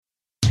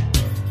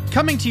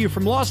Coming to you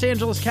from Los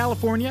Angeles,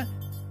 California,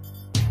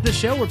 the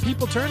show where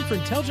people turn for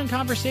intelligent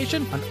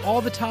conversation on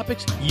all the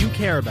topics you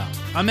care about.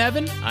 I'm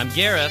Evan. I'm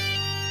Gareth.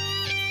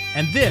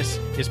 And this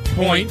is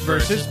Point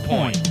versus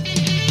Point.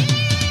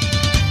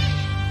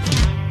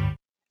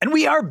 And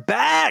we are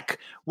back!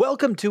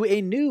 Welcome to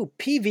a new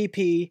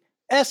PvP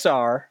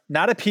SR,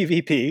 not a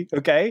PvP,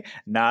 okay?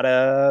 Not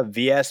a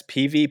VS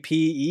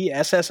PvP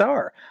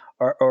SSR.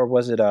 Or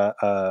was it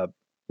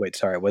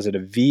was it a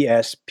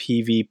VS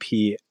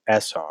PvP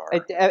SR?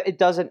 It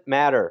doesn't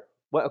matter.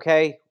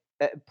 Okay?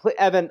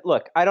 Evan,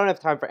 look, I don't have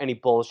time for any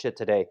bullshit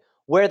today.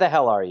 Where the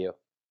hell are you?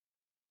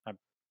 What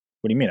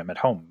do you mean? I'm at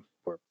home.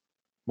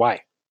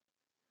 Why?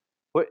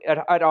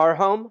 At our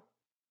home?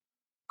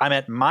 I'm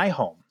at my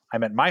home.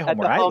 I'm at my home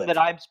where I live.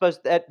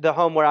 At the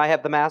home where I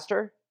have the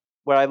master?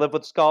 Where I live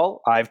with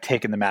Skull? I've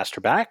taken the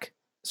master back.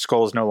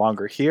 Skull is no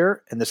longer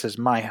here, and this is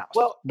my house.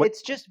 Well,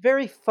 it's just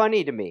very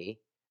funny to me,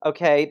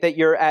 okay, that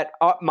you're at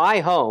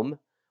my home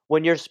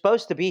when you're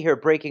supposed to be here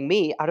breaking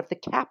me out of the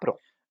Capitol.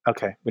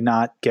 Okay, we're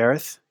not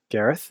Gareth.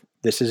 Gareth,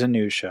 this is a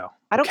news show.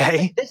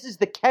 This is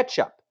the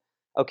catch-up,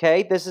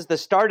 okay? This is the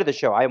start of the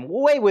show. I am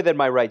way within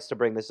my rights to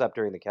bring this up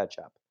during the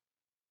catch-up.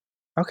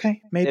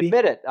 Okay, maybe.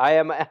 Admit it.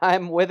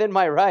 I'm within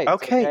my rights.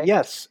 Okay,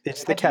 yes,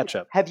 it's the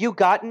catch-up. Have you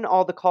gotten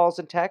all the calls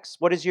and texts?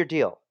 What is your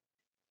deal?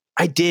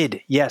 I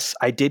did. Yes,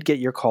 I did get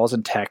your calls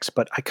and texts,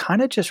 but I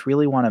kind of just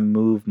really want to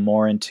move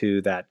more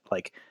into that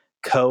like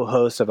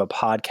co-host of a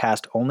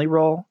podcast only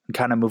role and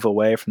kind of move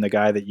away from the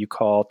guy that you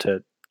call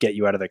to get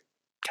you out of the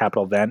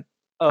Capitol vent.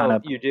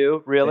 You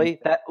do?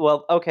 Really?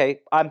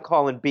 Okay. I'm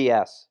calling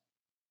BS.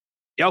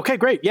 Okay,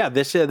 great. Yeah,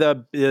 this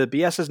the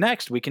BS is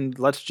next.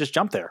 Let's just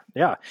jump there.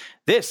 Yeah,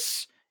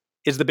 this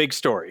is the big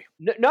story.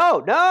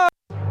 No.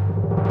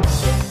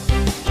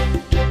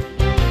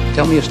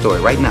 Tell me a story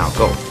right now.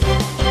 Go.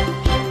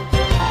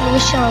 I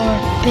wish I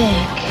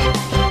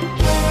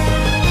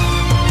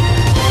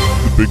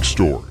The were big. big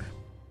story.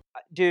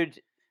 Dude.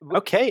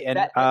 Okay, and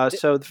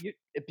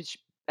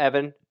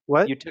Evan,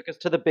 what? You took us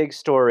to the big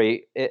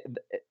story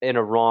in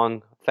a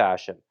wrong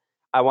fashion.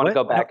 I want to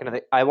go back into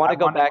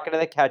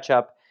the catch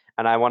up,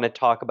 and I want to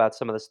talk about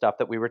some of the stuff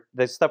we were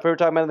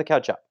talking about in the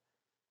catch up.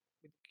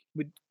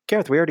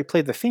 Gareth, we already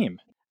played the theme.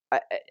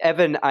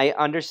 Evan, I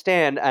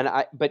understand,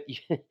 but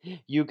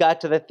you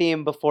got to the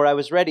theme before I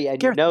was ready, and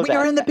Gareth, you know we that.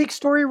 are in the big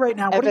story right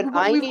now. Evan,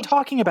 what are we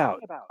talking about?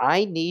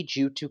 I need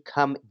you to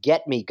come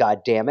get me,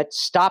 goddammit.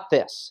 Stop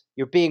this.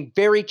 You're being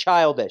very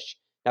childish.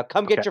 Now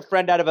come get your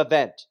friend out of a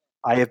vent.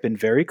 I have been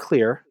very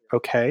clear,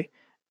 okay?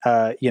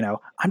 I'm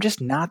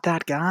just not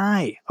that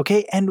guy,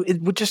 okay? And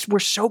we're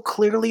so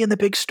clearly in the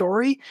big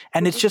story,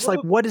 and it's just like,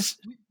 what is...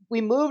 We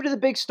moved to the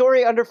big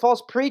story under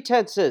false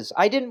pretenses.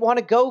 I didn't want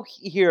to go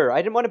here.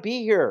 I didn't want to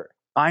be here.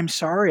 I'm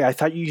sorry. I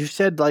thought you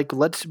said,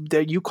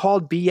 you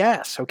called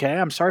BS, okay?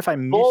 I'm sorry if I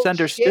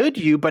misunderstood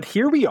you, but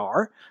here we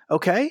are,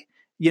 okay?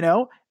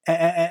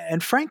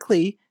 And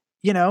frankly,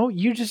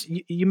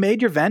 you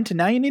made your vent, and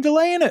now you need to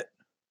lay in it.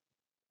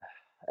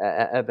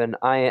 Evan,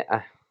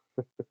 I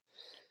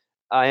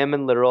am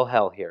in literal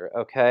hell here,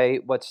 okay?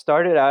 What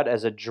started out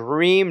as a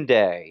dream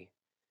day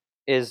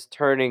is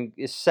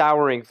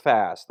souring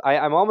fast.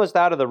 I'm almost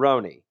out of the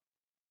Roni,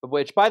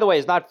 which, by the way,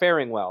 is not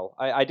faring well.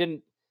 I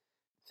didn't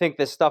think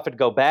this stuff would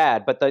go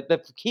bad, but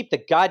keep the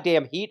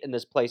goddamn heat in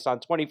this place on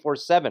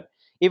 24/7.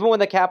 Even when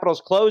the Capitol's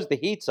closed, the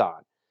heat's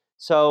on.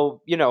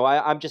 So,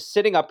 I'm just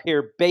sitting up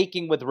here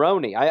baking with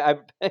Roni.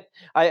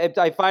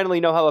 I finally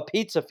know how a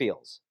pizza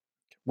feels.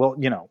 Well,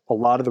 a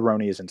lot of the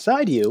Roni is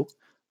inside you,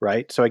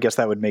 right? So I guess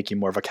that would make you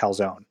more of a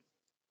calzone.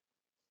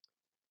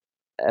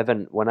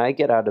 Evan, when I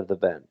get out of the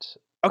vent...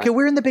 Okay,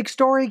 we're in the big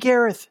story,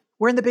 Gareth.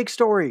 We're in the big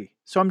story.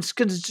 So I'm just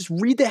going to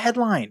read the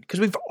headline because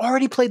we've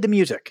already played the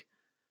music.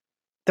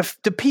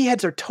 The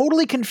P-heads are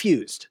totally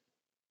confused.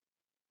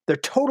 They're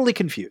totally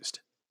confused.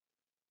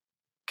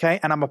 Okay,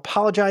 and I'm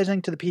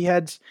apologizing to the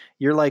P-heads.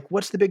 You're like,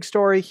 what's the big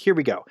story? Here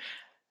we go.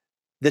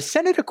 The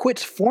Senate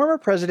acquits former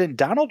President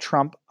Donald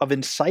Trump of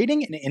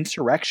inciting an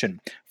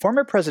insurrection.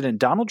 Former President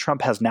Donald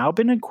Trump has now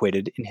been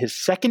acquitted in his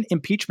second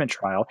impeachment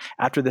trial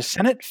after the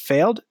Senate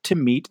failed to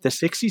meet the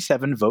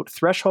 67-vote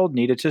threshold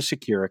needed to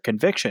secure a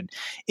conviction.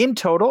 In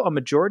total, a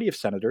majority of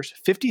senators,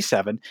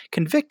 57,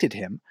 convicted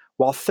him,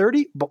 while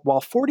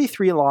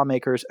 43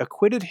 lawmakers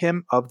acquitted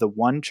him of the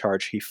one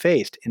charge he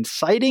faced,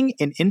 inciting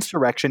an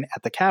insurrection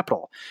at the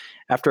Capitol.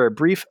 After a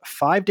brief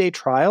 5-day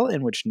trial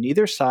in which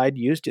neither side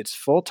used its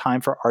full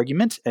time for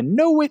arguments and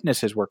no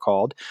witnesses were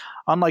called,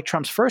 unlike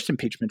Trump's first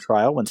impeachment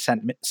trial when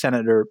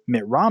Senator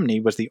Mitt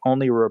Romney was the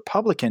only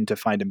Republican to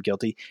find him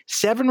guilty,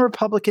 7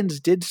 Republicans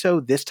did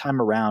so this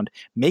time around,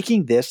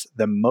 making this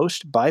the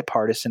most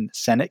bipartisan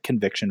Senate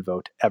conviction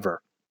vote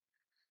ever.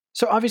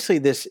 So obviously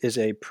this is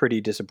a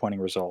pretty disappointing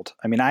result.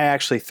 I mean, I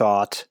actually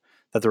thought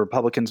that the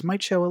Republicans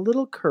might show a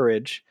little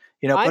courage,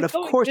 but of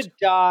course... I'm going to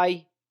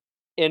die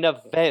in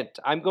a vent.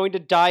 I'm going to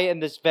die in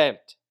this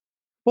vent.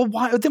 Well,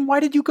 why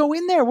did you go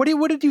in there? What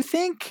did you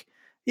think?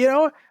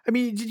 I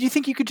mean, did you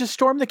think you could just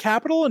storm the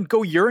Capitol and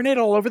go urinate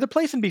all over the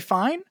place and be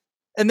fine?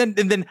 And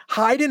then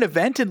hide an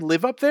event and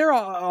live up there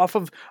off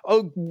of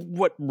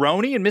what,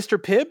 Roni and Mr.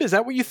 Pibb? Is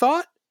that what you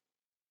thought?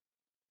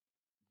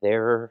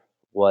 There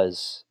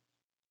was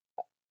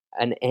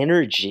an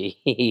energy.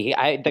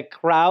 The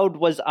crowd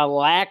was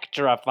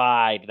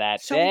electrified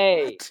that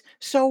day.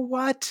 So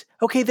what?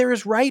 Okay, there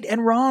is right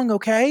and wrong,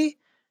 okay?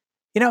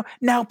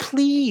 Now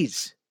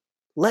please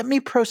let me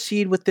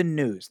proceed with the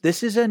news.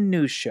 This is a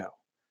news show,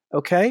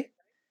 okay?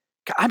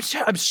 I'm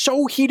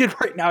so heated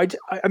right now.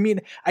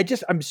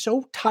 I'm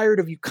so tired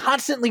of you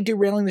constantly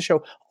derailing the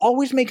show,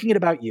 always making it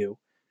about you.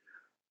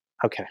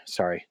 Okay,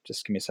 sorry.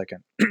 Just give me a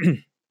second.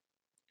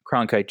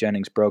 Cronkite,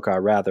 Jennings, Brokaw,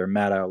 Rather,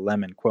 Maddow,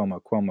 Lemon,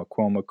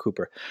 Cuomo,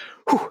 Cooper.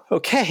 Whew,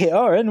 okay,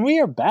 and we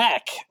are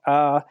back.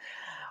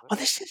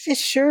 This is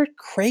sure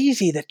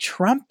crazy that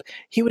Trump,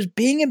 he was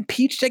being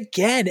impeached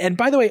again. And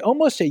by the way,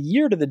 almost a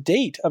year to the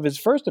date of his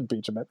first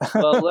impeachment.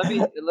 Well, let me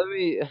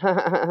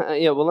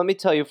let me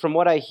tell you, from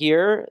what I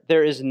hear,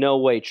 there is no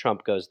way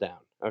Trump goes down,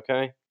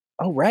 okay?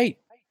 Oh, right.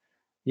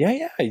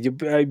 Yeah. I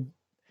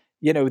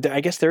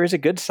guess there is a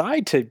good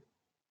side to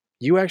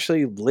you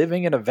actually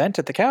living an event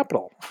at the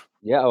Capitol.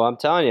 Yeah, I'm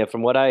telling you,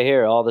 from what I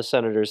hear, all the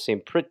senators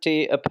seem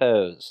pretty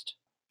opposed.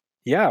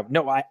 Yeah,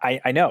 no,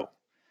 I know.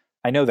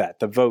 I know that.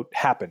 The vote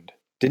happened.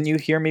 Didn't you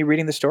hear me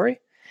reading the story?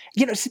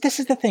 See, this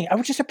is the thing. I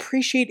would just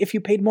appreciate if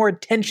you paid more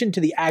attention to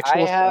the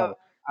actual show.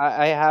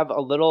 I have a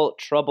little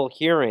trouble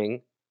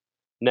hearing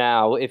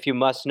now, if you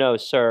must know,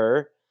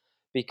 sir,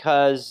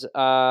 because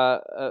a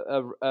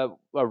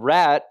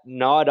rat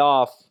gnawed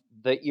off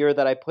the ear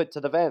that I put to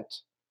the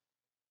vent.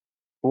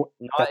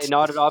 It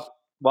gnawed it off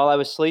while I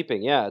was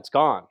sleeping. Yeah, it's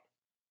gone.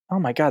 Oh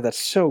my God, that's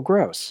so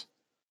gross.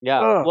 Yeah,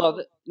 Ugh.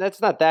 well,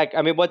 that's not that.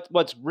 I mean,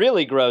 what's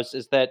really gross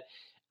is that,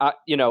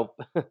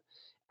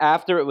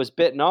 after it was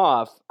bitten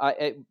off,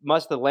 it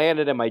must have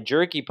landed in my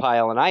jerky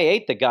pile, and I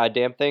ate the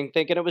goddamn thing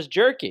thinking it was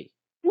jerky.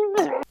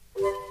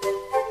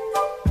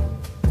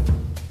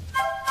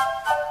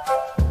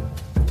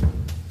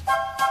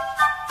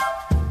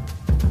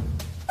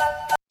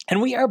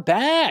 And we are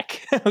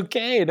back.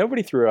 Okay,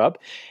 nobody threw up.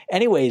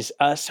 Anyways,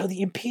 so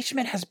the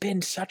impeachment has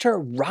been such a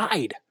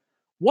ride.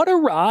 What a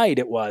ride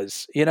it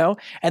was,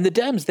 And the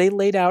Dems, they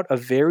laid out a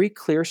very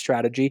clear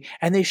strategy,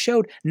 and they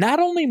showed not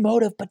only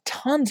motive but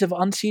tons of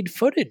unseen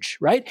footage,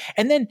 right?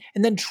 And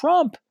then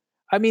Trump,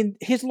 I mean,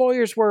 his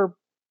lawyers were,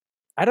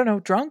 I don't know,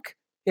 drunk,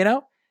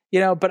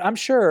 but I'm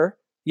sure,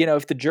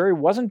 if the jury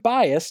wasn't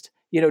biased,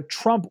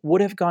 Trump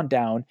would have gone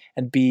down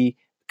and be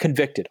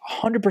convicted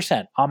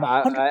 100%. I'm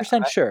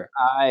 100% sure.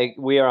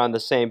 We are on the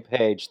same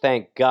page.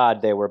 Thank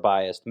God they were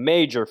biased.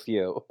 Major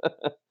few.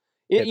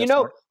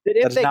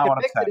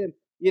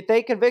 If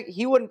they convict,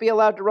 he wouldn't be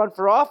allowed to run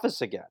for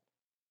office again.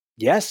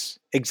 Yes,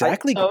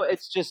 exactly. So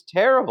it's just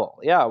terrible.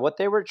 Yeah, what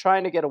they were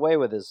trying to get away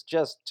with is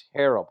just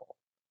terrible.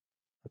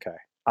 Okay.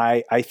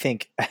 I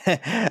think,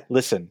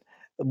 listen,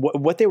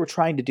 what they were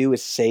trying to do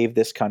is save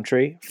this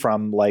country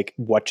from like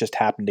what just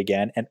happened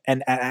again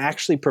and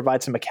actually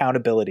provide some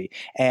accountability.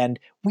 And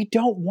we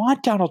don't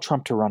want Donald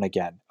Trump to run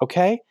again,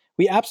 okay?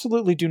 We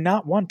absolutely do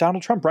not want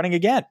Donald Trump running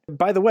again.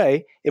 By the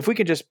way, if we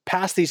can just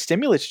pass these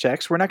stimulus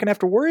checks, we're not going to have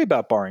to worry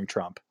about barring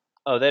Trump.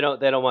 Oh, they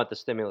don't want the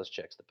stimulus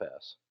checks to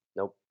pass.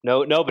 Nope.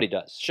 No, nobody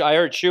does. I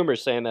heard Schumer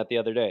saying that the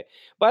other day.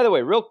 By the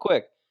way, real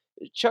quick,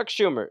 Chuck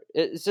Schumer,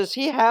 does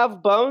he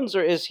have bones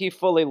or is he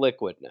fully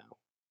liquid now?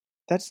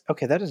 That's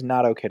okay. That is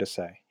not okay to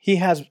say. He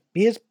has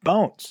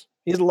bones.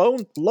 He has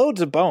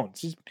loads of bones.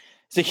 He's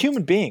a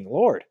human being,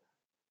 Lord.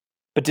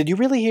 But did you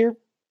really hear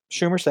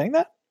Schumer saying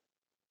that?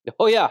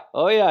 Oh yeah,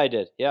 I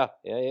did. Yeah,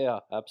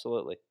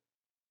 absolutely.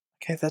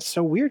 Okay, that's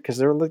so weird because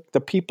they're like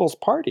the People's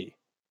Party.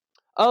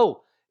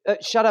 Oh,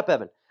 shut up,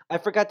 Evan. I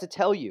forgot to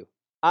tell you.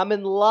 I'm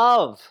in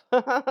love.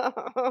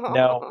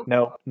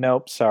 No.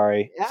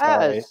 Sorry. Yes.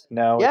 Sorry.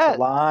 No, yes. It's a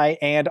lie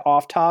and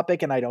off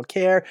topic, and I don't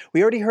care.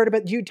 We already heard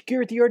about you,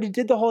 Garrett. You already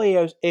did the whole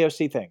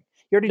AOC thing.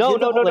 You already did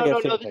the whole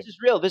AOC thing. This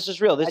is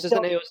real. This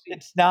isn't AOC.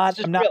 It's not.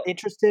 I'm not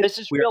interested. This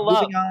is real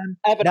love. On.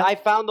 Evan, I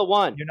found the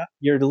one.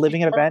 You're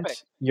living an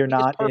event. You're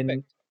not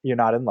in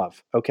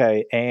love.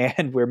 Okay,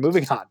 and we're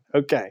moving on.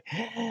 Okay.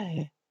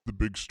 The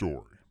big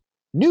story.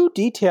 New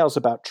details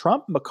about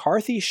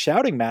Trump-McCarthy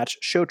shouting match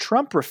show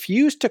Trump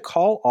refused to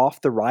call off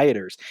the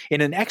rioters.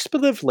 In an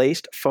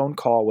expletive-laced phone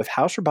call with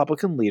House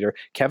Republican leader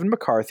Kevin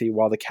McCarthy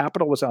while the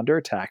Capitol was under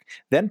attack,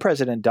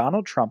 then-President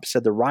Donald Trump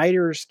said the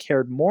rioters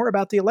cared more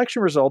about the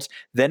election results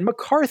than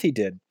McCarthy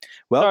did.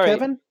 Well,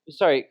 Kevin?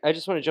 Sorry, I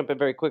just want to jump in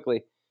very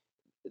quickly.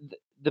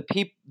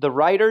 The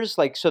writers,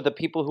 the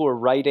people who are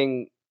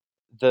writing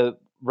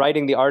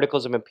the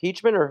articles of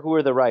impeachment, or who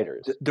are the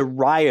writers? The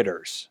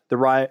rioters,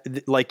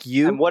 like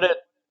you. And what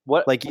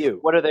like you?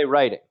 What are they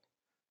writing?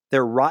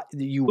 They're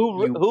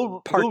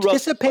who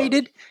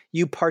participated.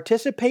 You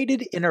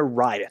participated in a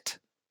riot.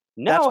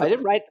 No, I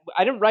didn't write.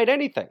 I didn't write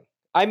anything.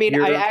 I mean,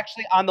 I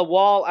actually on the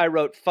wall I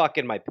wrote "fuck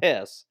in my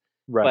piss,"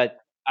 right. But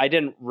I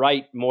didn't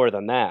write more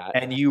than that.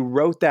 And you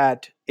wrote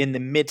that in the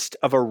midst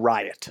of a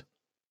riot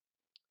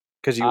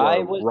because you were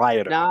a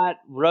rioter. Not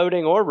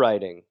writing or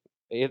writing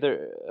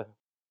either.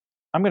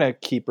 I'm going to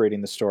keep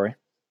reading the story.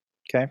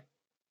 Okay.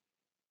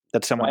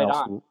 that someone Right else.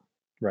 on.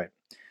 Right.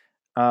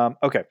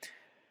 Okay.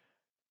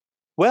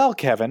 Well,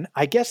 Kevin,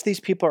 I guess these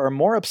people are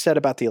more upset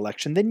about the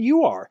election than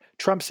you are,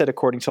 Trump said,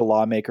 according to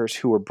lawmakers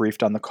who were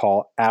briefed on the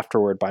call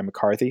afterward by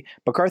McCarthy.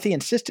 McCarthy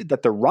insisted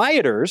that the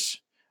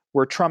rioters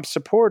were Trump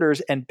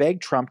supporters and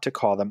begged Trump to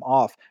call them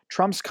off.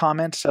 Trump's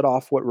comments set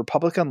off what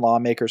Republican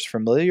lawmakers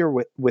familiar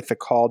with the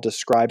call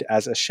described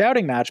as a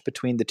shouting match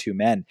between the two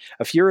men.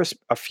 A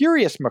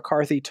furious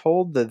McCarthy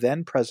told the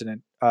then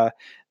president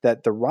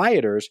that the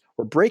rioters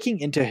were breaking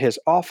into his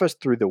office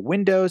through the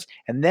windows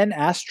and then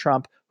asked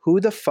Trump, "Who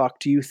the fuck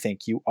do you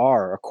think you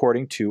are?"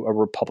 according to a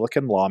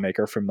Republican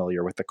lawmaker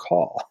familiar with the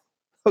call.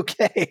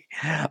 Okay.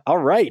 All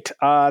right.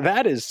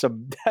 That is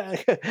some.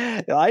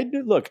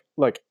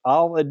 Look.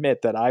 I'll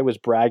admit that I was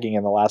bragging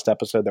in the last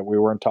episode that we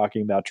weren't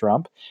talking about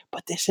Trump,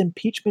 but this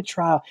impeachment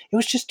trial, it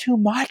was just too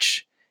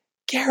much.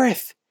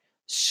 Gareth,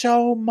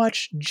 so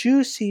much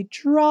juicy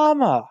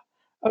drama.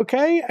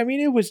 Okay. I mean,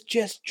 it was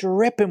just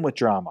dripping with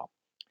drama.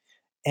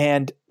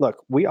 And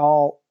look, we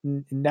all,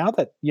 now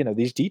that,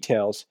 these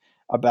details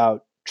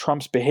about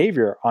Trump's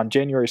behavior on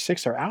January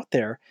 6th are out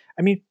there,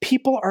 I mean,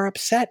 people are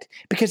upset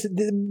because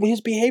his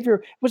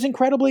behavior was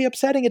incredibly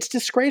upsetting. It's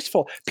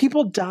disgraceful.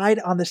 People died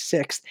on the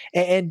 6th,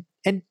 and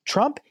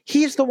Trump,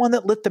 he's the one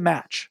that lit the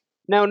match.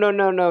 No.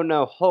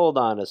 Hold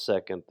on a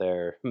second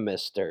there,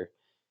 mister.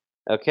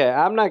 Okay,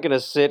 I'm not going to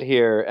sit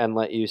here and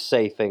let you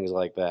say things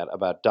like that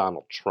about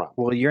Donald Trump.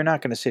 Well, you're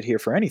not going to sit here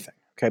for anything,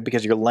 okay,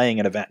 because you're laying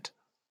an event.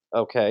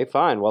 Okay,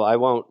 fine. Well, I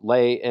won't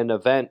lay an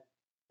event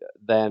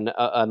then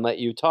and let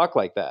you talk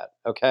like that,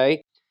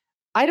 okay?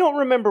 I don't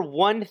remember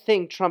one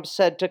thing Trump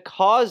said to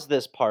cause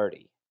this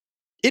party.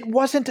 It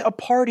wasn't a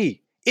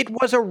party. It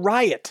was a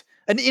riot,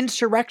 an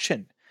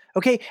insurrection,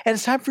 okay? And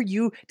it's time for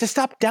you to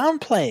stop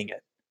downplaying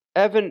it.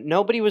 Evan,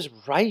 nobody was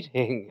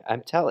writing.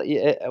 I'm telling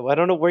you, I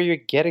don't know where you're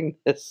getting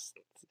this.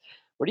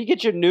 Where do you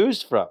get your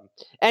news from?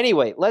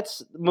 Anyway,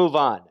 let's move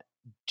on.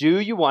 Do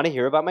you want to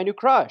hear about my new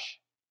crush?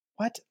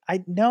 What?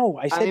 No.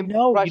 I said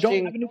no. You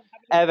don't have a new.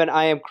 Evan,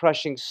 I am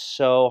crushing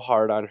so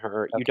hard on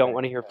her. You don't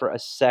want to hear for a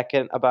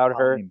second about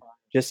her?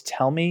 Just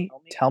tell me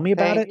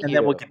about it, and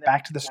then we'll get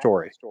back to the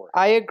story.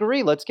 I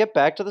agree. Let's get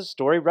back to the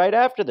story right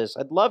after this.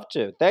 I'd love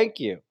to. Thank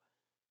you.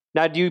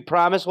 Now, do you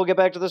promise we'll get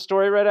back to the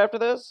story right after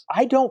this?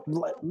 I don't.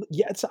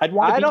 Yes, I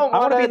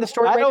want to be in the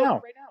story right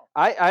now.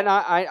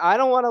 I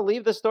don't want to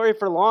leave the story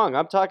for long.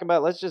 I'm talking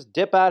about let's just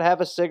dip out, have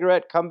a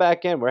cigarette, come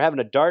back in. We're having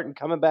a dart and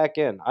coming back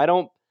in.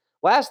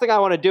 Last thing I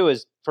want to do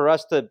is for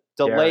us to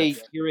delay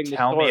hearing the story.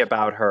 Tell me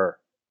about her.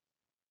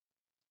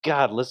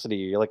 God, listen to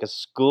you. You're like a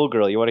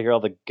schoolgirl. You want to hear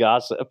all the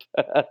gossip.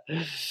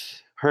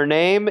 Her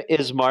name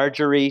is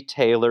Marjorie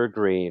Taylor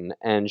Greene,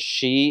 and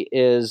she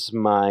is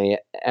my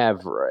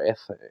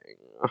everything.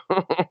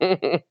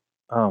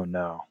 Oh,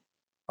 no.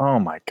 Oh,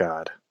 my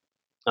God.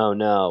 Oh,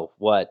 no.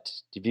 What?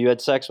 Have you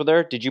had sex with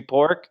her? Did you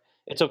pork?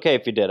 It's okay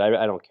if you did.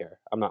 I don't care.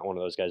 I'm not one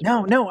of those guys.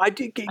 No, I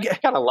did. I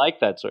kind of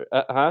like that sort.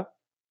 Huh?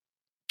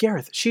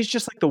 Gareth, she's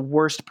just like the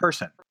worst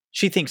person.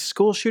 She thinks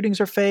school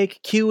shootings are fake.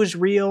 Q is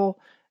real.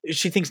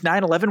 She thinks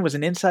 9/11 was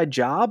an inside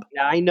job.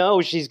 Yeah, I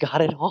know. She's got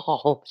it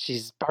all.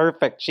 She's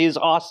perfect. She's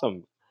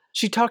awesome.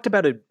 She talked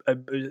about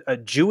a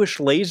Jewish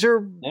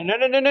laser.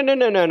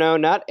 No.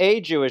 Not a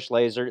Jewish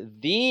laser.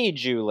 The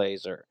Jew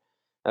laser.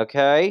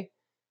 Okay?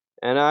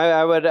 And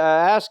I would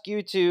ask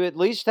you to at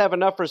least have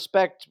enough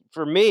respect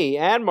for me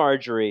and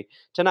Marjorie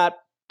to not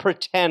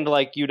pretend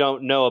like you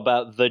don't know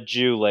about the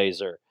Jew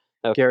laser.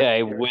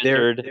 Okay,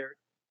 wizard.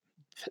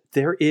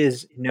 There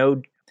is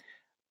no.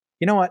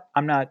 You know what?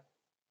 I'm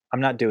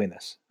not doing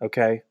this.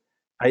 Okay,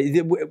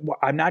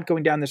 I'm not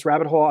going down this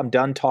rabbit hole. I'm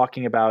done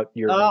talking about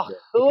your.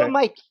 Who am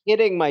I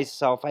kidding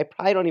myself? I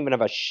probably don't even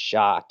have a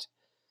shot.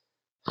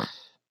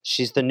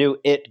 She's the new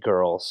it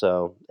girl,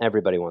 so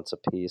everybody wants a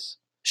piece.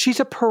 She's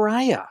a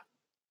pariah.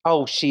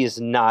 Oh, she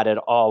is not at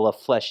all a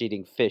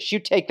flesh-eating fish. You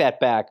take that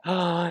back.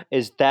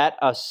 Is that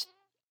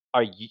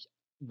are you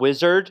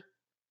wizard?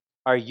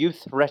 Are you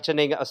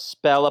threatening a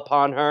spell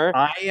upon her?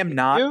 I am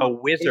not a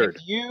wizard.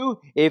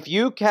 If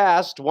you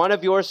cast one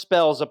of your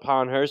spells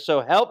upon her,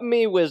 so help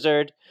me,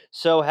 wizard,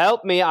 so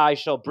help me, I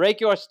shall break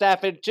your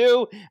staff in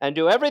two and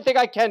do everything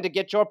I can to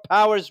get your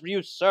powers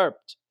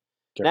usurped.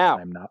 Now,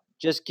 I'm not.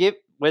 Just give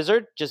me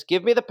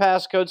the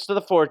passcodes to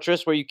the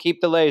fortress where you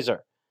keep the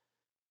laser.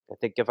 I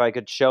think if I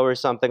could show her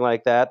something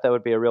like that, that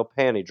would be a real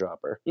panty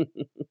dropper.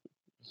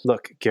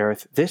 Look,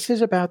 Gareth, this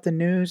is about the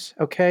news,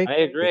 okay? I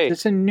agree.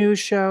 It's a news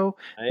show.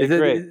 I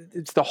agree.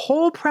 It's the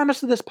whole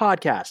premise of this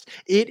podcast.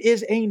 It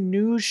is a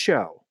news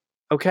show,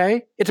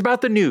 okay? It's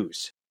about the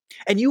news.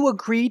 And you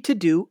agreed to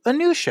do a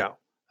news show,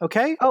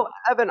 okay? Oh,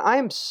 Evan, I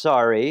am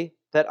sorry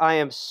that I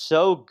am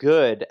so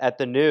good at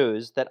the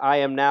news that I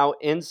am now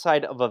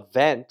inside of a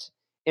vent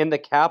in the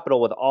Capitol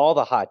with all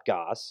the hot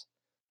goss,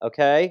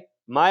 okay?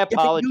 My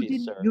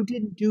apologies, sir. You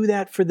didn't do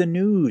that for the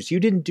news. You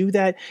didn't do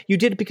that. You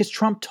did it because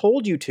Trump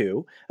told you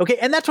to. Okay,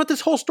 and that's what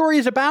this whole story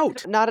is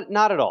about. Not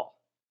at all.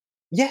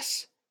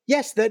 Yes.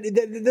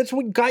 That's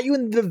what got you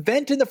in the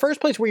vent in the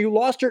first place, where you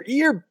lost your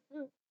ear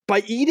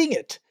by eating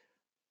it.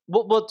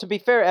 Well, to be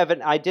fair,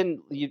 Evan, I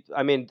didn't.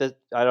 I mean,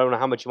 I don't know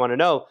how much you want to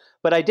know,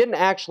 but I didn't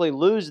actually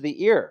lose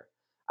the ear.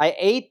 I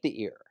ate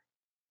the ear.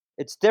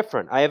 It's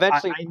different. I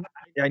eventually.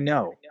 I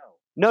know.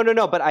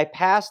 No. But I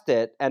passed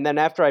it, and then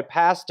after I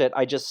passed it,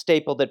 I just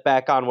stapled it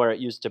back on where it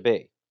used to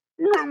be.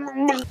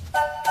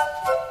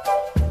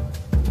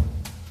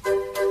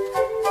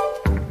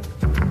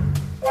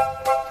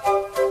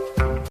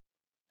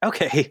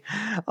 Okay.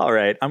 All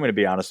right. I'm going to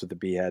be honest with the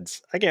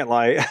B-heads. I can't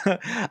lie.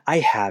 I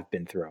have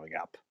been throwing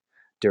up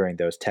during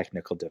those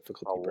technical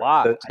difficulty breaks.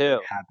 Lot, I too.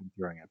 have been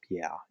throwing up.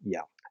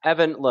 Yeah.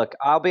 Evan, look,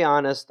 I'll be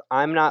honest.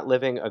 I'm not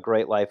living a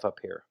great life up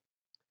here.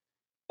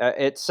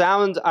 It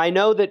sounds. I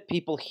know that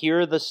people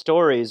hear the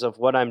stories of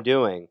what I'm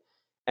doing,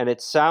 and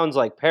it sounds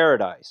like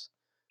paradise.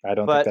 I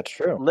don't think But that's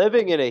true.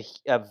 living in a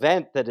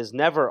event that is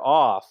never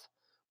off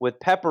with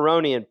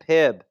pepperoni and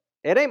pib,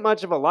 it ain't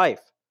much of a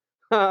life.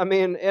 I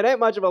mean, it ain't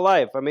much of a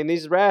life. I mean,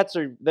 these rats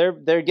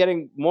they're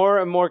getting more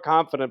and more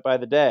confident by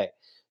the day.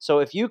 So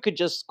if you could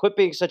just quit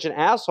being such an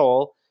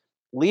asshole,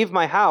 leave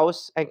my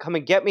house and come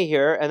and get me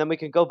here, and then we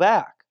can go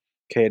back.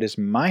 Okay, it is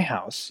my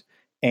house,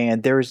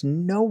 and there is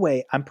no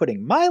way I'm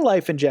putting my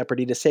life in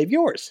jeopardy to save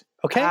yours.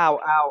 Okay?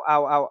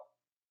 Ow.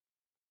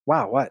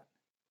 Wow, what?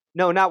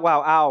 No, not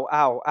wow.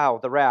 Ow.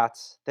 The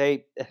rats.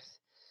 There's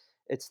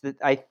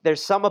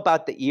some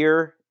about the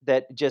ear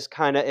that just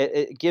kind of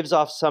it gives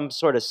off some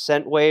sort of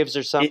scent waves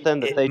or something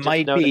that they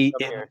just know to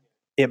come here.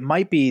 It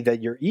might be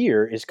that your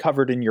ear is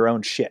covered in your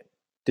own shit.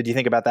 Did you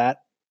think about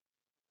that?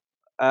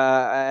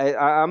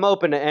 I'm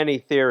open to any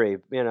theory.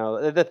 You know,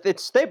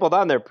 it's stapled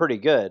on there pretty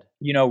good.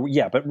 You know,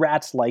 yeah, but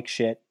rats like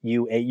shit.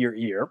 You ate your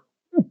ear.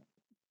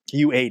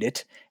 You ate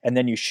it, and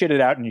then you shit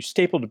it out and you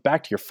stapled it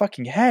back to your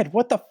fucking head.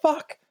 What the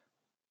fuck?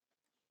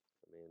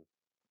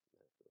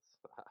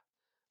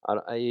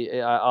 I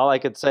mean, all I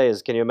could say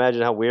is, can you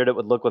imagine how weird it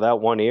would look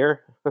without one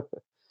ear?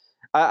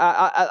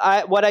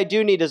 What I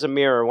do need is a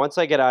mirror. Once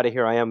I get out of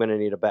here, I am going to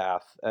need a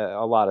bath,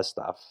 a lot of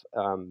stuff.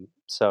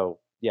 So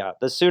yeah,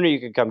 the sooner you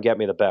can come get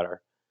me, the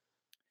better.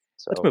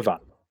 So let's move on.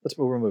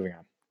 We're moving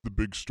on. The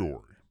big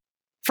story.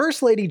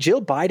 First Lady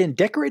Jill Biden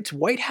decorates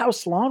White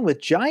House lawn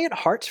with giant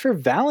hearts for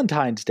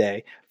Valentine's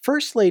Day.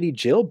 First Lady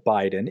Jill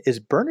Biden is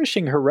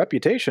burnishing her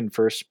reputation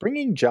for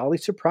springing jolly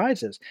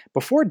surprises.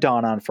 Before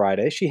dawn on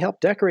Friday, she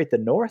helped decorate the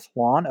north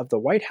lawn of the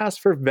White House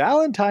for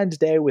Valentine's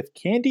Day with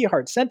candy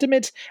heart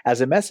sentiments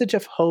as a message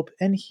of hope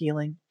and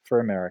healing for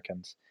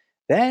Americans.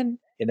 Then,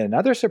 in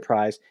another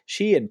surprise,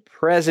 she and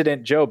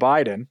President Joe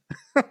Biden,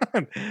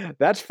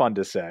 that's fun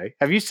to say.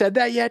 Have you said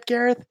that yet,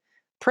 Gareth?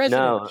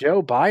 President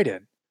Joe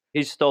Biden.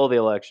 He stole the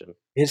election.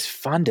 It's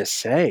fun to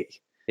say.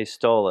 He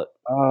stole it.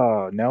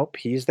 Oh, nope.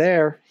 He's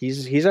there.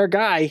 He's our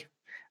guy.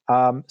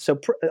 I'm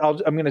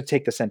going to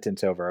take the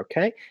sentence over,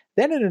 okay?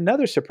 Then in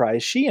another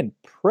surprise, she and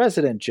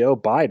President Joe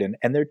Biden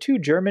and their two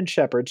German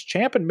shepherds,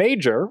 Champ and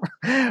Major,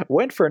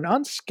 went for an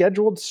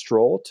unscheduled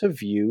stroll to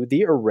view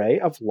the array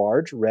of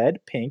large red,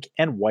 pink,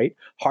 and white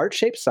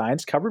heart-shaped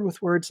signs covered with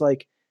words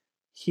like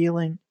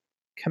healing,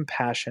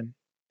 compassion,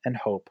 and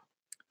hope.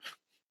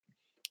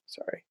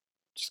 Sorry.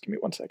 Just give me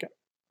 1 second.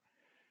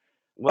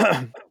 What?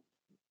 Are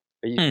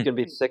you going to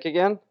be sick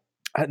again?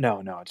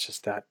 No, it's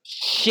just that.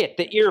 Shit,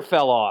 the ear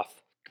fell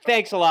off.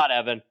 Thanks a lot,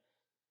 Evan.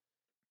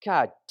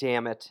 God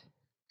damn it.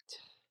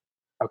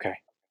 Okay.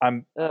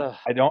 I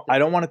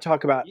don't want to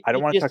talk about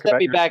your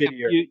shitty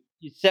ear.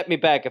 You set me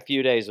back a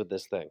few days with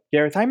this thing.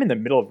 Gareth, I'm in the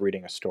middle of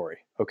reading a story,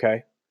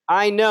 okay?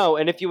 I know,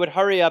 and if you would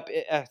hurry up,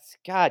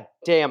 God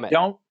damn it.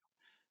 Don't.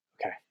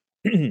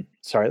 Okay.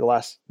 Sorry,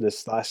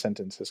 this last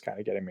sentence is kind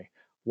of getting me.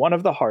 One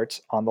of the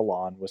hearts on the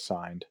lawn was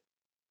signed,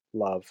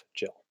 Love,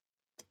 Jill.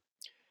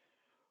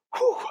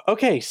 Whew.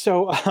 Okay,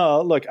 so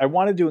look, I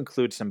wanted to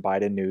include some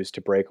Biden news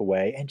to break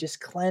away and just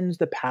cleanse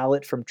the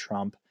palate from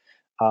Trump.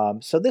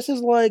 So this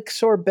is like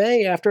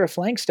sorbet after a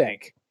flank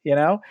steak, you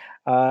know?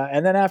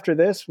 And then after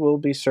this, we'll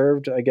be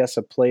served, I guess,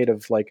 a plate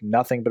of like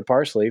nothing but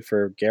parsley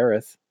for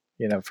Gareth,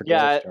 for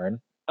Gareth's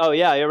turn. Oh,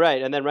 yeah, you're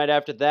right. And then right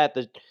after that,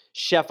 the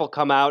chef will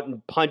come out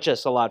and punch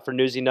us a lot for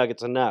Newsy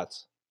Nuggets and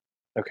Nuts.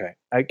 Okay.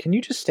 Can you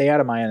just stay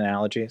out of my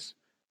analogies?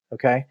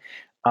 Okay.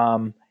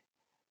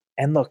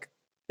 And look,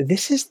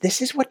 this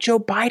is what Joe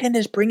Biden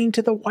is bringing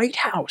to the White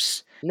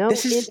House. No,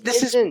 this is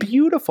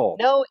beautiful.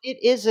 No, it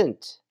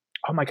isn't.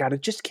 Oh my God,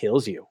 it just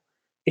kills you.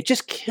 It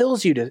just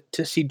kills you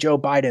to see Joe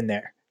Biden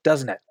there,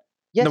 doesn't it?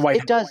 Yes,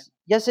 it does.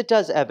 Yes, it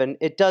does, Evan.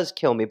 It does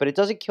kill me, but it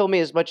doesn't kill me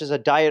as much as a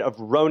diet of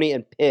Roni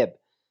and Pib.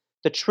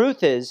 The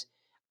truth is,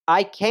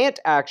 I can't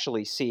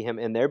actually see him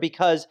in there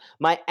because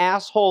my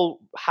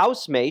asshole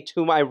housemate,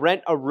 whom I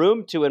rent a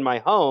room to in my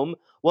home,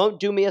 won't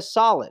do me a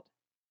solid.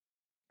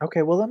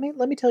 Okay, well,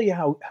 let me tell you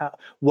how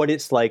what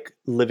it's like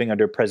living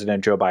under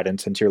President Joe Biden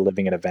since you're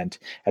living an event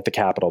at the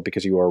Capitol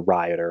because you are a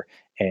rioter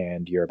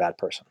and you're a bad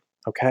person.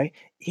 Okay,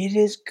 it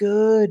is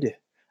good.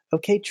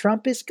 Okay,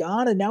 Trump is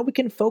gone, and now we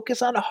can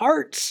focus on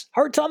hearts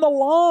on the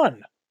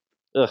lawn.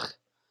 Ugh,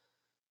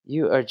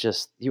 you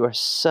are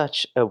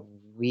such a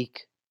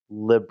weak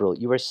liberal.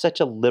 You are such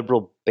a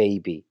liberal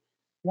baby.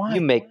 Why?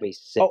 You make me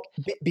sick. Oh,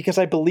 because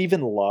I believe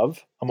in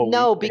love. I'm a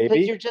No, weak because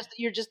baby.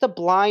 you're just a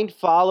blind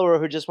follower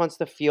who just wants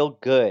to feel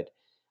good.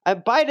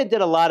 Biden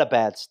did a lot of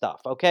bad stuff.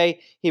 Okay,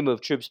 he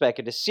moved troops back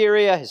into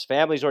Syria. His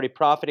family's already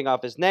profiting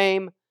off his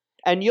name,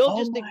 and you'll Oh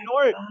just my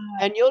ignore it. God.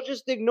 And you'll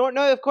just ignore.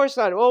 No, of course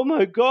not. Oh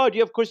my God.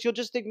 Yeah, of course you'll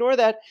just ignore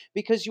that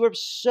because you are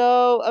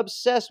so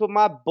obsessed with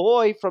my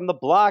boy from the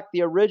block,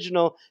 the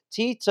original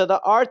T to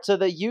the R to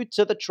the U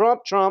to the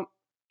Trump.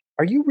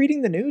 Are you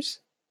reading the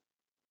news?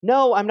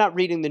 No, I'm not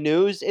reading the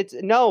news. It's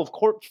no, of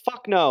course,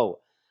 fuck no.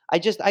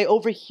 I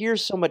overhear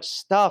so much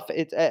stuff.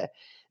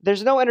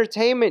 There's no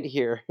entertainment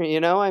here, you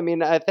know? I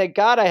mean, thank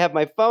God I have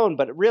my phone,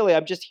 but really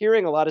I'm just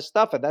hearing a lot of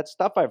stuff and that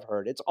stuff I've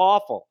heard. It's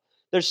awful.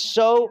 There's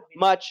so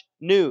much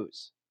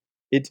news.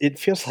 It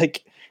feels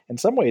like, in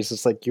some ways,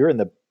 it's like you're in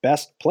the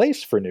best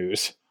place for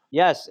news.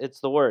 Yes, it's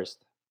the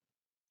worst.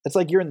 It's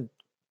like you're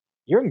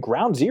in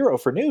ground zero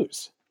for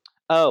news.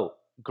 Oh,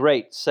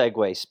 great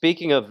segue.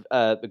 Speaking of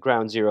the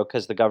ground zero,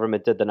 because the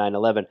government did the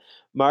 9/11,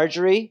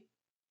 Marjorie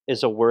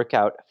is a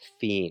workout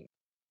fiend.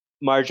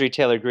 Marjorie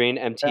Taylor Greene,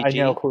 MTG. I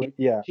know.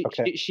 Yeah.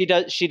 Okay. She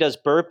does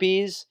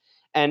burpees,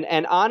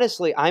 and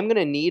honestly, I'm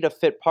gonna need a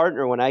fit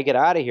partner when I get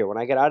out of here, when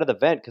I get out of the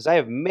vent, because I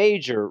have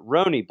major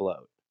Roni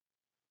bloat.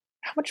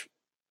 How much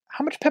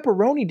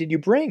pepperoni did you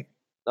bring?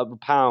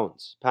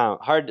 Pounds,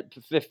 hard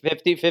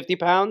 50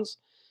 pounds.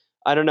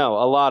 I don't know,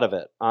 a lot of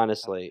it,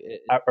 honestly.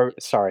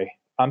 Sorry.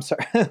 I'm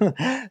sorry.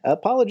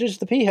 Apologies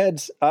to the pea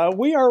heads.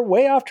 We are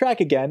way off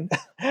track again.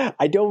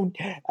 I don't.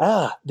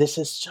 This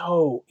is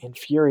so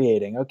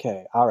infuriating.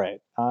 Okay, all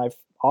right. I'm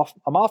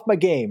off my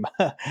game.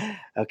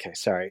 Okay,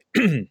 sorry.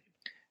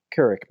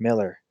 Couric,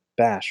 Miller,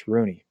 Bash,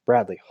 Rooney,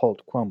 Bradley,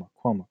 Holt, Cuomo,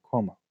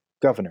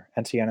 Governor,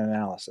 NCN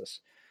analysis,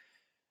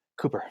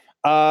 Cooper.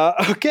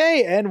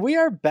 Okay, and we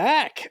are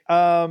back.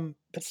 But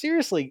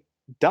seriously,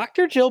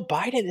 Dr. Jill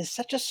Biden is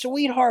such a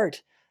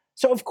sweetheart.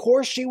 So of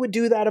course she would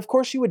do that. Of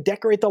course she would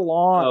decorate the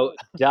lawn. Oh,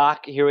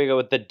 Doc, here we go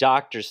with the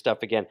doctor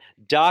stuff again.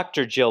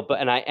 Dr. Jill,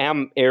 and I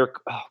am oh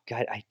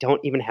God, I don't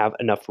even have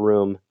enough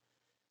room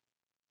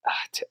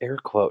to air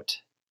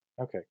quote.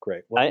 Okay,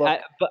 great. Well,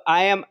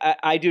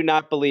 I do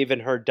not believe in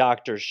her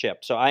doctorship.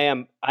 So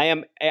I'm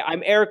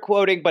air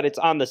quoting, but it's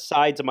on the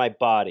sides of my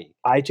body.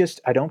 I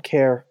don't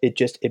care.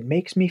 It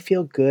makes me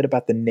feel good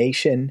about the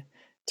nation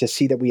to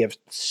see that we have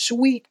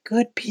sweet,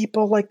 good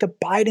people like the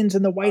Bidens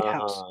in the White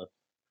House.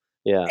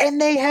 Yeah. And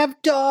they have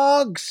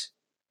dogs.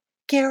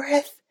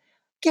 Gareth,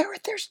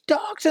 there's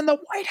dogs in the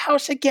White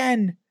House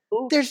again.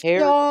 Who There's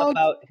cares dogs.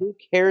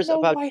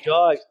 about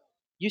dogs?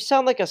 You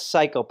sound like a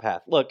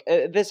psychopath. Look,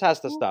 this has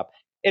to stop.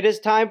 It is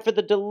time for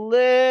the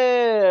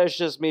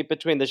delicious meat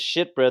between the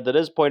shitbread that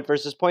is Point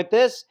versus Point.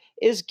 This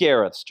is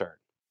Gareth's turn.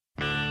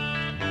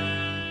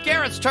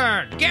 Gareth's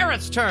turn.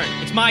 Gareth's turn.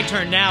 It's my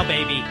turn now,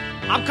 baby.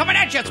 I'm coming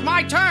at you. It's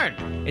my turn.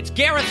 It's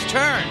Gareth's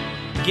turn.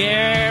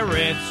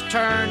 Gareth's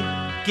turn.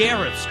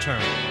 Gareth's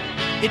turn.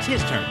 It's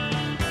his turn.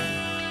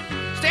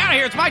 Stay out of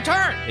here. It's my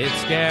turn.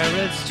 It's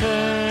Gareth's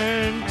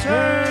turn.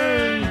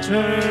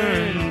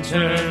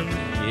 Turn.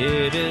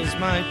 It is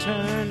my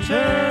turn.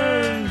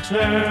 Turn.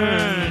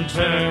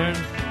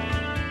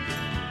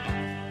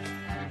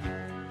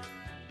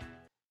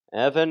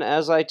 Evan,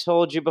 as I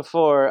told you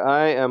before,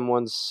 I am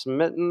one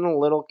smitten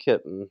little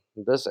kitten.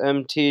 This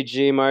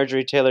MTG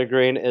Marjorie Taylor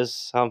Greene is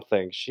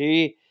something.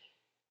 She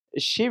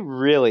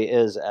really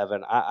is,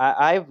 Evan.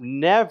 I've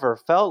never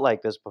felt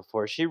like this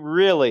before. She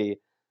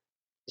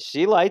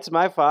lights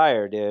my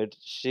fire, dude.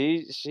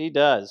 She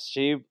does.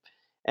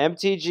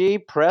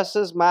 MTG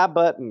presses my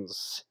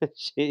buttons.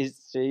 she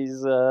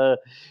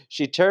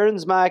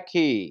turns my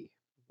key.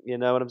 You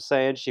know what I'm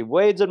saying? She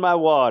wades in my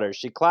water.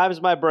 She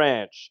climbs my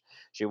branch.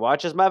 She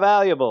watches my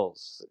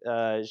valuables.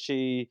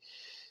 She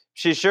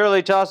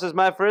surely tosses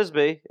my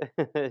frisbee.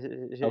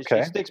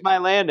 She sticks my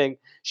landing.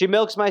 She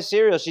milks my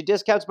cereal. She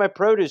discounts my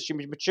produce. She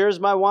matures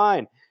my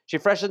wine. She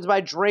freshens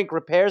my drink,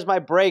 repairs my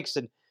brakes,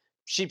 and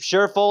she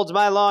sure folds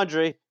my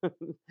laundry.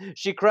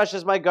 She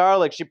crushes my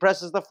garlic. She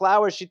presses the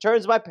flowers. She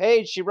turns my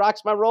page. She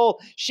rocks my roll.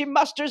 She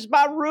musters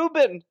my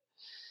Reuben.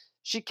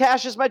 She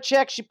cashes my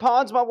check. She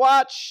pawns my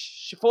watch.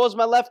 She folds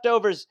my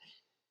leftovers.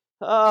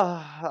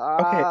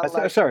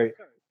 Sorry.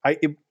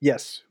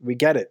 Yes, we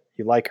get it.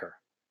 You like her.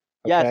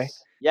 Okay?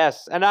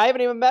 Yes. And I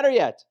haven't even met her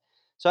yet.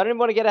 So I don't even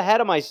want to get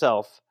ahead of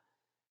myself.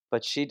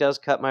 But she does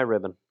cut my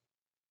ribbon.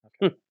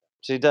 Okay.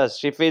 She does.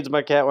 She feeds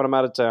my cat when I'm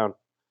out of town.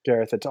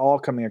 Gareth, it's all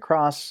coming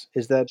across.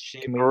 Is that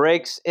she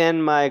breaks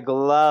in my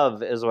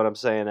glove? Is what I'm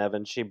saying,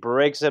 Evan. She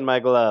breaks in my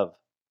glove.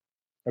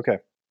 Okay.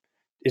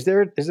 Is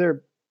there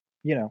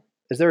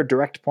a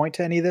direct point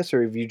to any of this,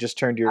 or have you just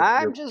turned your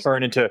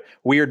turn into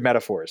weird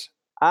metaphors?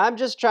 I'm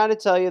just trying to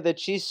tell you that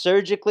she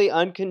surgically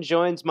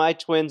unconjoins my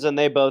twins, and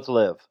they both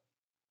live.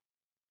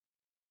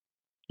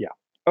 Yeah.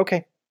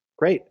 Okay.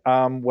 Great.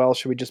 Well,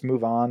 should we just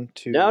move on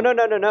to?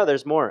 No.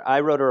 There's more.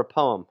 I wrote her a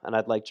poem, and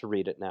I'd like to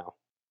read it now.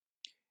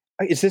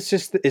 Is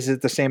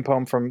it the same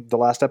poem from the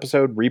last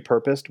episode,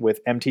 repurposed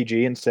with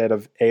MTG instead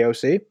of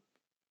AOC?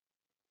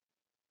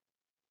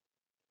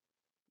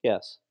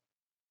 Yes.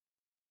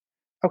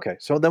 Okay,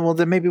 so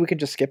then maybe we can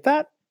just skip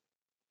that.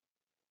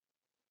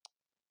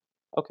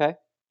 Okay.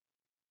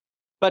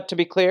 But to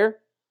be clear,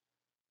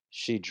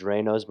 she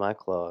Drano's my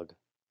clog.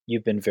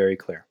 You've been very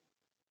clear.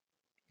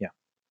 Yeah,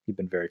 you've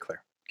been very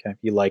clear. Okay,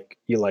 you like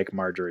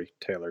Marjorie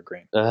Taylor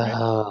Greene,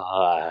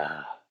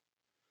 right?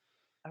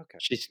 Okay,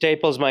 She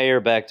staples my ear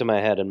back to my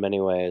head in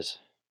many ways.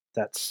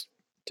 Okay.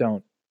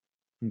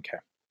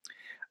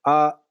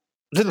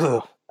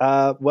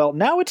 Well,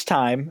 now it's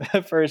time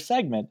for a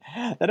segment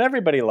that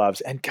everybody loves.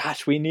 And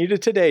gosh, we need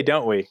it today,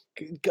 don't we?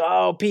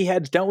 Oh,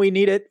 P-heads, don't we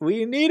need it?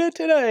 We need it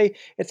today.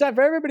 It's time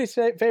for everybody's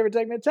favorite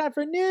segment. It's time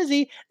for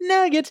Newsy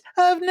Nuggets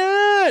of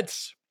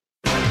Nuts.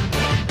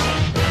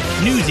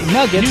 Newsy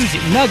Nuggets. Newsy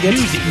Nuggets.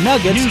 Newsy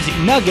Nuggets. Newsy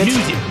Nuggets.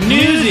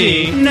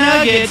 Newsy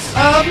Nuggets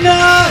of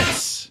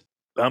Nuts.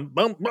 Bum,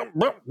 bum, bum,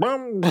 bum,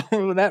 bum.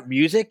 That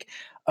music.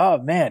 Oh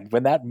man,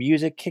 when that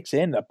music kicks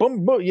in,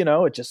 boom, boom,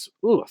 it just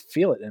I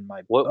feel it in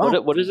my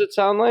What does it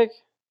sound like?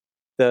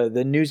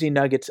 The Newsy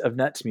Nuggets of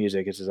Nuts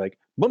music is just like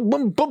boom,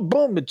 boom, boom,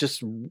 boom. It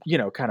just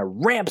kind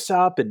of ramps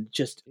up and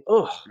just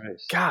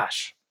Nice.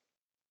 Gosh.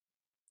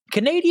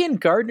 Canadian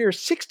gardener's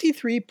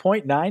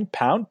 63.9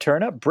 pound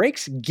turnip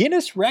breaks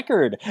Guinness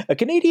record. A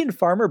Canadian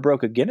farmer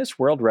broke a Guinness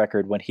World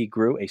Record when he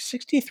grew a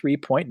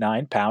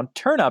 63.9 pound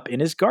turnip in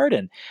his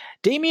garden.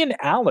 Damien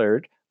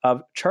Allard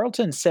of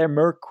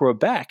Charlton-Saint-Meur,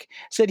 Quebec,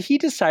 said he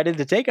decided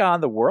to take on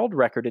the world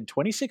record in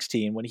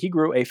 2016 when he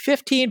grew a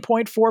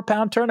 15.4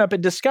 pound turnip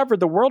and discovered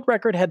the world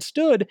record had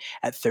stood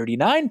at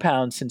 39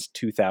 pounds since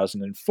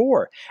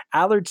 2004.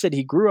 Allard said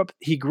he grew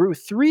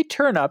 3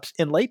 turnips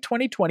in late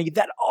 2020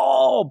 that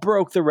all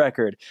broke the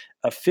record: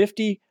 a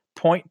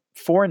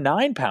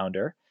 50.49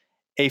 pounder,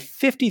 a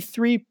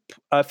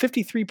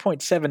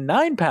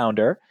 53.79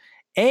 pounder,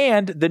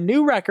 and the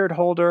new record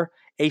holder,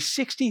 a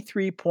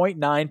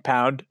 63.9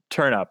 pound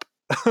turnip.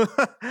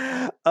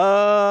 That's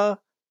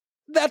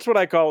what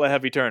I call a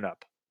heavy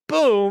turnip.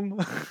 Boom.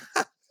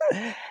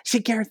 See,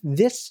 Gareth,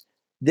 this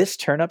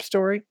turnip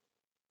story,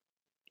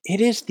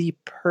 it is the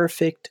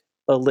perfect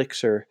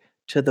elixir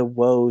to the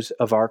woes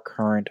of our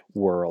current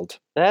world.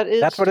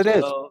 That's what it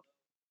is.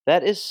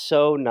 That is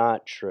so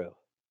not true.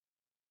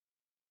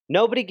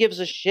 Nobody gives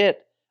a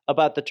shit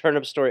about the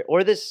turnip story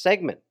or this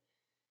segment.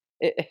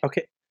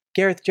 Okay,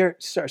 Gareth,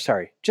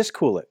 sorry, just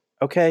cool it.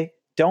 Okay,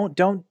 don't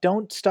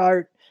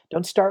start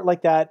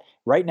like that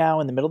right now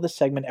in the middle of the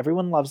segment.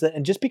 Everyone loves it,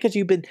 and just because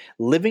you've been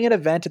living at an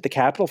event at the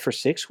Capitol for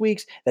 6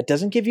 weeks, that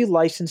doesn't give you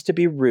license to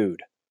be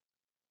rude.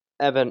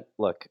 Evan,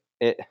 look.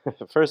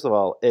 First of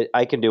all,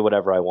 I can do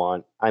whatever I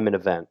want. I'm an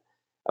event,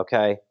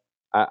 okay?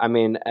 I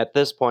mean, at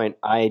this point,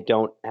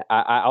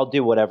 I'll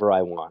do whatever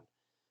I want.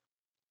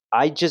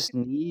 I just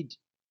need,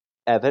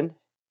 Evan,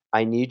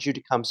 I need you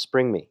to come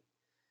spring me.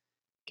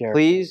 Gareth,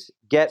 please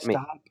get me.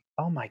 Stop.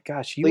 Oh my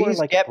gosh, you Please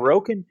are like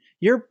broken.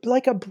 You're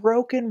like a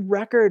broken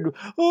record.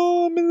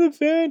 Oh, I'm in the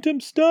vent.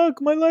 I'm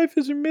stuck. My life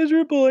is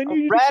miserable. I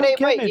need you to come rat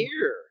get my me.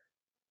 ear.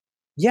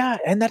 Yeah,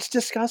 and that's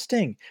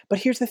disgusting. But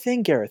here's the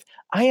thing, Gareth.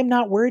 I am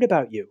not worried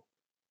about you.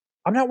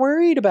 I'm not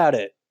worried about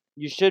it.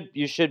 You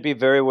should be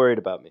very worried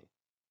about me.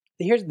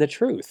 Here's the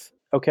truth,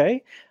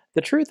 okay?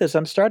 The truth is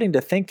I'm starting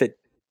to think that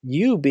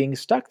you being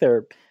stuck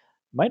there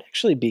might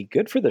actually be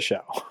good for the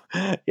show.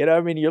 I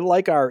mean, you're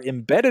like our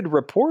embedded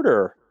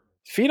reporter,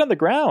 feet on the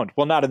ground.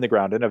 Well, not in the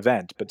ground, an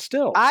event, but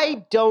still.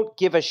 I don't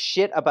give a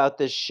shit about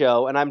this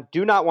show, and I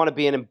do not want to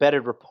be an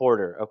embedded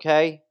reporter,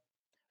 okay?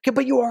 Okay,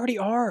 but you already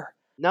are.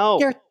 No.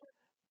 Gareth,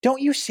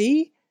 don't you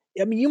see?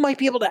 I mean, you might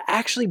be able to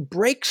actually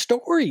break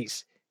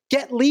stories,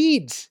 get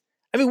leads.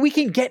 I mean, we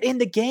can get in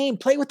the game,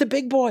 play with the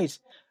big boys,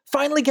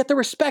 finally get the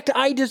respect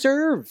I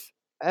deserve.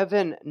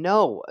 Evan,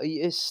 no.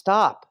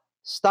 Stop.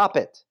 Stop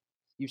it.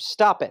 You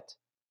stop it.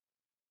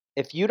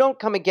 If you don't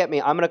come and get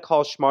me, I'm going to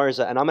call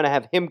Schmarza, and I'm going to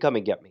have him come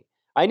and get me.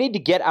 I need to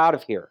get out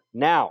of here,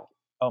 now.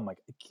 Oh my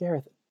God.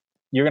 Gareth,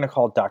 you're going to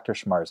call Dr.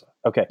 Schmarza.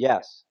 Okay.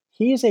 Yes.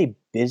 He is a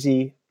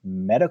busy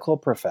medical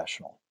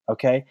professional,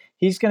 okay?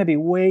 He's going to be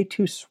way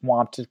too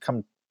swamped to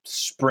come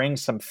spring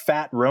some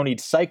fat, ronied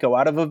psycho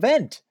out of a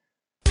vent.